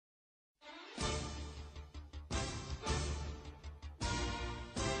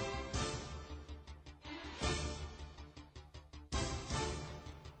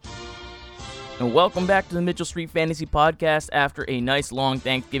And welcome back to the Mitchell Street Fantasy Podcast. After a nice long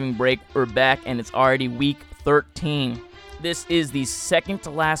Thanksgiving break, we're back and it's already week 13. This is the second to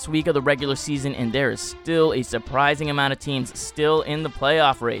last week of the regular season, and there is still a surprising amount of teams still in the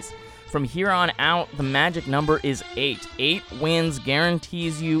playoff race. From here on out, the magic number is 8. 8 wins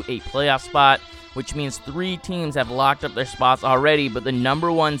guarantees you a playoff spot, which means 3 teams have locked up their spots already, but the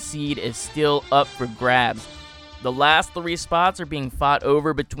number 1 seed is still up for grabs. The last 3 spots are being fought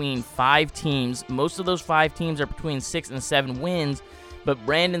over between 5 teams. Most of those 5 teams are between 6 and 7 wins, but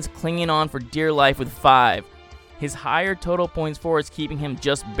Brandon's clinging on for dear life with 5. His higher total points for is keeping him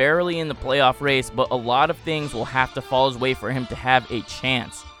just barely in the playoff race, but a lot of things will have to fall his way for him to have a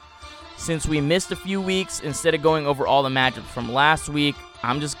chance. Since we missed a few weeks, instead of going over all the matchups from last week,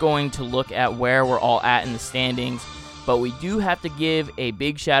 I'm just going to look at where we're all at in the standings. But we do have to give a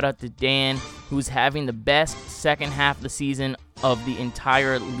big shout out to Dan, who's having the best second half of the season of the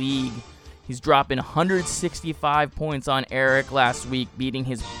entire league. He's dropping 165 points on Eric last week, beating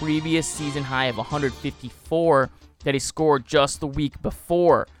his previous season high of 154 that he scored just the week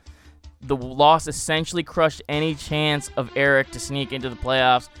before. The loss essentially crushed any chance of Eric to sneak into the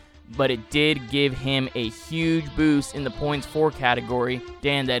playoffs, but it did give him a huge boost in the points for category,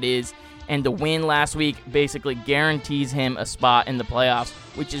 Dan that is, and the win last week basically guarantees him a spot in the playoffs,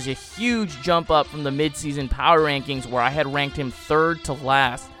 which is a huge jump up from the midseason power rankings where I had ranked him 3rd to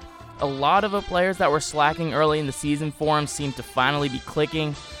last. A lot of the players that were slacking early in the season for him seem to finally be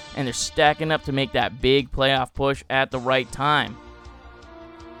clicking, and they're stacking up to make that big playoff push at the right time.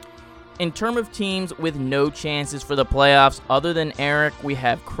 In terms of teams with no chances for the playoffs, other than Eric, we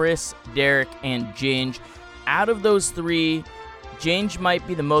have Chris, Derek, and Ginge. Out of those 3, Ginge might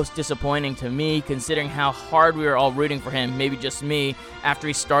be the most disappointing to me, considering how hard we were all rooting for him, maybe just me, after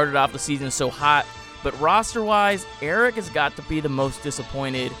he started off the season so hot. But roster-wise, Eric has got to be the most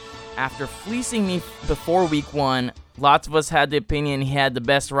disappointed. After fleecing me before week 1, lots of us had the opinion he had the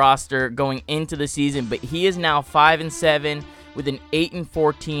best roster going into the season, but he is now 5-7 with an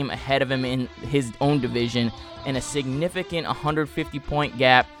 8-4 team ahead of him in his own division, and a significant 150-point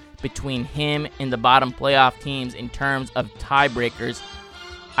gap between him and the bottom playoff teams in terms of tiebreakers.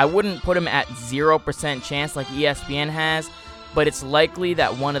 I wouldn't put him at 0% chance like ESPN has, but it's likely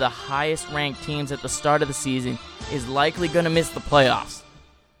that one of the highest ranked teams at the start of the season is likely going to miss the playoffs.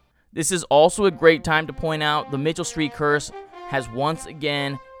 This is also a great time to point out the Mitchell Street Curse has once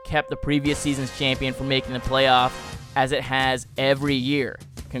again kept the previous season's champion from making the playoff, as it has every year.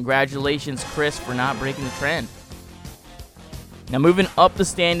 Congratulations, Chris, for not breaking the trend. Now moving up the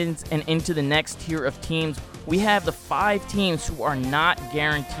standings and into the next tier of teams, we have the 5 teams who are not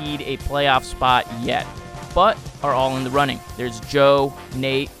guaranteed a playoff spot yet, but are all in the running. There's Joe,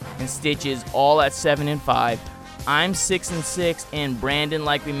 Nate, and Stitches all at 7-5. I'm 6-6, and Brandon,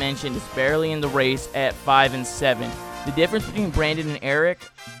 like we mentioned, is barely in the race at 5-7. The difference between Brandon and Eric,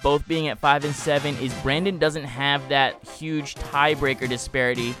 both being at 5-7, is Brandon doesn't have that huge tiebreaker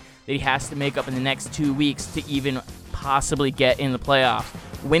disparity that he has to make up in the next 2 weeks to even possibly get in the playoffs.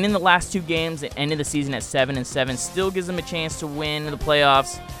 Winning the last 2 games and ending the season at 7-7 still gives him a chance to win the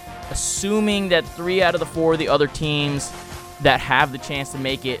playoffs, assuming that 3 out of the 4 of the other teams that have the chance to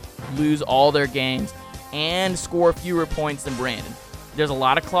make it lose all their games and score fewer points than Brandon. There's a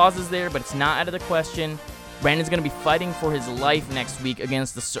lot of clauses there, but it's not out of the question. Brandon's going to be fighting for his life next week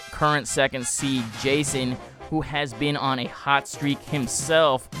against the current 2nd seed, Jason, who has been on a hot streak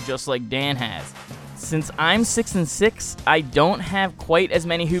himself, just like Dan has. Since I'm 6-6, I don't have quite as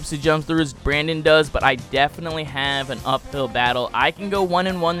many hoops to jump through as Brandon does, but I definitely have an uphill battle. I can go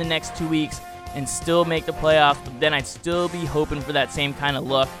 1-1 the next 2 weeks and still make the playoffs, but then I'd still be hoping for that same kind of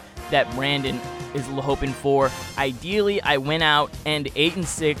luck that Brandon is hoping for. Ideally, I win out, end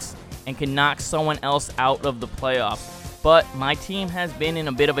 8-6, and can knock someone else out of the playoffs. But my team has been in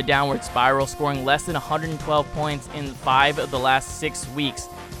a bit of a downward spiral, scoring less than 112 points in 5 of the last 6 weeks.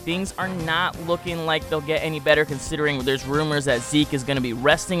 Things are not looking like they'll get any better, considering there's rumors that Zeke is going to be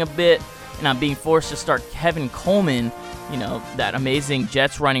resting a bit, and I'm being forced to start Kevin Coleman, that amazing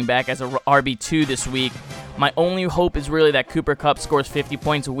Jets running back, as a RB2 this week. My only hope is really that Cooper Kupp scores 50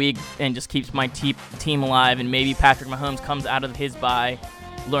 points a week and just keeps my team alive, and maybe Patrick Mahomes comes out of his bye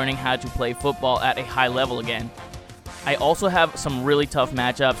learning how to play football at a high level again. I also have some really tough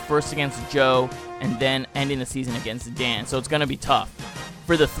matchups, first against Joe, and then ending the season against Dan, so it's going to be tough.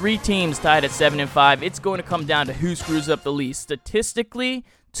 For the 3 teams tied at 7-5, it's going to come down to who screws up the least. Statistically,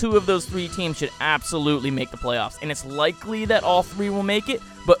 2 of those 3 teams should absolutely make the playoffs, and it's likely that all 3 will make it,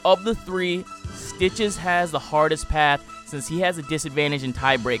 but of the 3, Stitches has the hardest path since he has a disadvantage in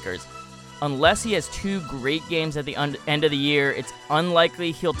tiebreakers. Unless he has 2 great games at the end of the year, it's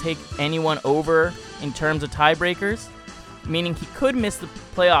unlikely he'll take anyone over in terms of tiebreakers, meaning he could miss the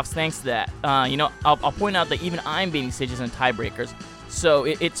playoffs thanks to that. I'll point out that even I'm beating Stitches in tiebreakers, so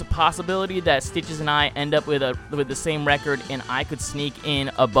it's a possibility that Stitches and I end up with the same record, and I could sneak in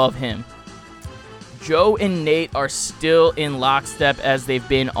above him. Joe and Nate are still in lockstep as they've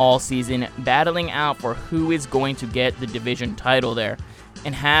been all season, battling out for who is going to get the division title there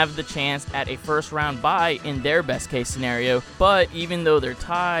and have the chance at a first-round bye in their best-case scenario. But even though they're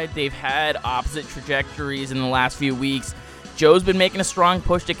tied, they've had opposite trajectories in the last few weeks. Joe's been making a strong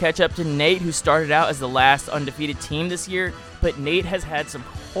push to catch up to Nate, who started out as the last undefeated team this year, but Nate has had some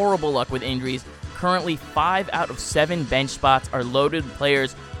horrible luck with injuries. Currently, 5 out of 7 bench spots are loaded with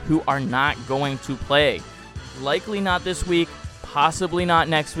players who are not going to play. Likely not this week, possibly not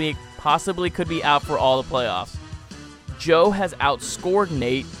next week, possibly could be out for all the playoffs. Joe has outscored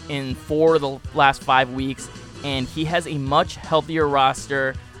Nate in 4 of the last 5 weeks, and he has a much healthier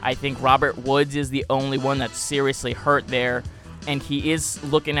roster. I think Robert Woods is the only one that's seriously hurt there, and he is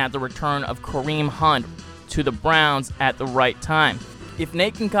looking at the return of Kareem Hunt to the Browns at the right time. If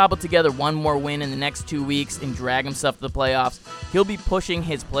Nate can cobble together one more win in the next 2 weeks and drag himself to the playoffs, he'll be pushing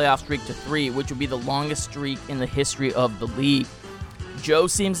his playoff streak to 3, which would be the longest streak in the history of the league. Joe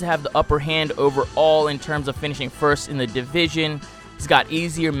seems to have the upper hand overall in terms of finishing first in the division. He's got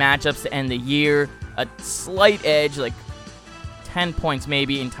easier matchups to end the year, a slight edge, like 10 points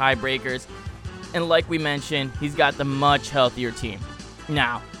maybe in tiebreakers, and like we mentioned, he's got the much healthier team.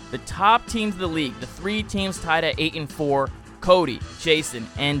 Now, the top teams of the league, the 3 teams tied at 8-4, Cody, Jason,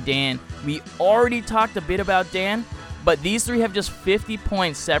 and Dan. We already talked a bit about Dan, but these 3 have just 50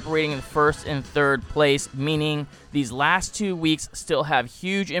 points separating the first and third place, meaning these last 2 weeks still have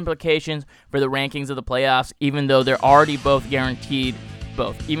huge implications for the rankings of the playoffs, even though they're already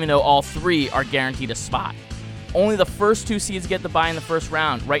even though all 3 are guaranteed a spot. Only the first 2 seeds get the bye in the first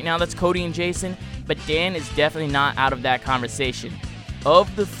round. Right now that's Cody and Jason, but Dan is definitely not out of that conversation.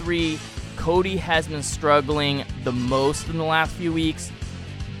 Of the 3, Cody has been struggling the most in the last few weeks.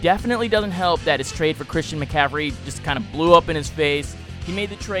 Definitely doesn't help that his trade for Christian McCaffrey just kind of blew up in his face. He made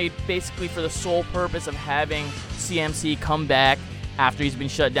the trade basically for the sole purpose of having CMC come back after he's been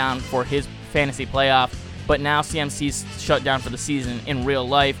shut down for his fantasy playoff. But now CMC's shut down for the season in real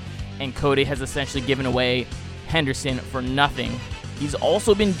life, and Cody has essentially given away Henderson for nothing. He's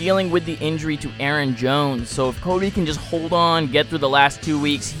also been dealing with the injury to Aaron Jones, so if Cody can just hold on, get through the last 2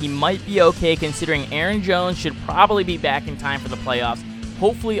 weeks, he might be okay, considering Aaron Jones should probably be back in time for the playoffs.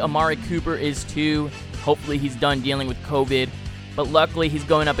 Hopefully Amari Cooper is too. Hopefully he's done dealing with COVID, but luckily he's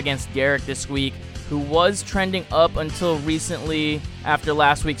going up against Derek this week, who was trending up until recently. After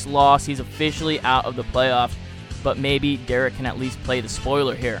last week's loss, he's officially out of the playoffs, but maybe Derek can at least play the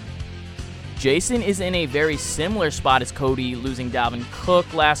spoiler here. Jason is in a very similar spot as Cody, losing Dalvin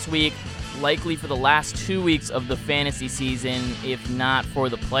Cook last week, likely for the last 2 weeks of the fantasy season, if not for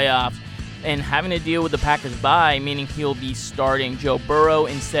the playoffs, and having to deal with the Packers bye, meaning he'll be starting Joe Burrow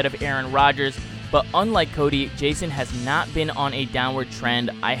instead of Aaron Rodgers. But unlike Cody, Jason has not been on a downward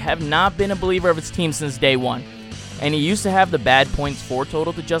trend. I have not been a believer of his team since day one, and he used to have the bad points for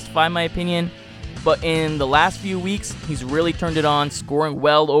total to justify my opinion. But in the last few weeks, he's really turned it on, scoring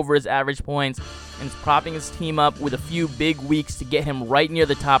well over his average points, and is propping his team up with a few big weeks to get him right near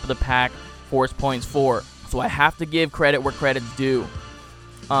the top of the pack for his points for. So I have to give credit where credit's due.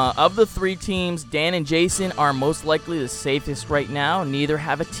 Of the 3 teams, Dan and Jason are most likely the safest right now. Neither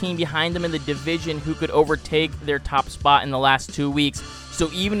have a team behind them in the division who could overtake their top spot in the last 2 weeks. So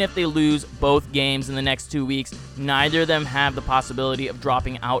even if they lose both games in the next 2 weeks, neither of them have the possibility of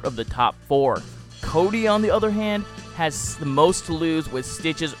dropping out of the top 4. Cody, on the other hand, has the most to lose, with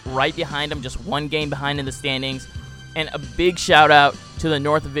Stitches right behind him, just 1 game behind in the standings. And a big shout out to the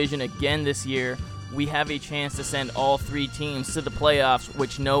North Division again this year. We have a chance to send all 3 teams to the playoffs,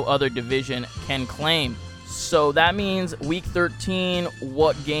 which no other division can claim. So that means week 13,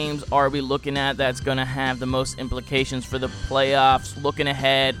 what games are we looking at that's going to have the most implications for the playoffs? Looking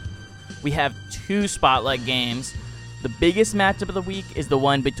ahead, we have 2 spotlight games. The biggest matchup of the week is the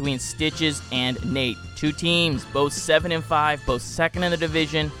one between Stitches and Nate. 2 teams, both 7-5, both second in the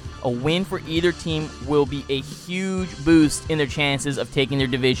division. A win for either team will be a huge boost in their chances of taking their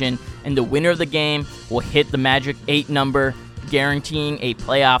division, and the winner of the game will hit the magic 8 number, guaranteeing a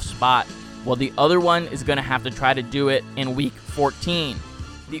playoff spot, while the other one is going to have to try to do it in week 14.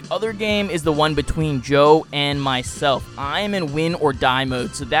 The other game is the one between Joe and myself. I am in win or die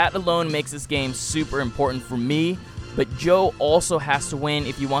mode, so that alone makes this game super important for me. But Joe also has to win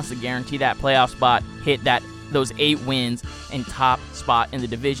if he wants to guarantee that playoff spot, hit those 8 wins, and top spot in the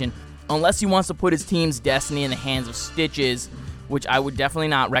division. unless he wants to put his team's destiny in the hands of Stitches, which I would definitely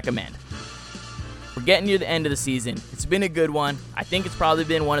not recommend. We're getting near the end of the season. It's been a good one. I think it's probably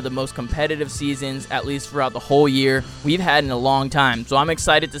been one of the most competitive seasons, at least throughout the whole year, we've had in a long time. So I'm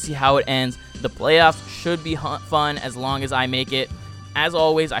excited to see how it ends. The playoffs should be fun as long as I make it. As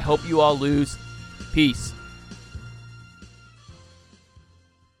always, I hope you all lose. Peace.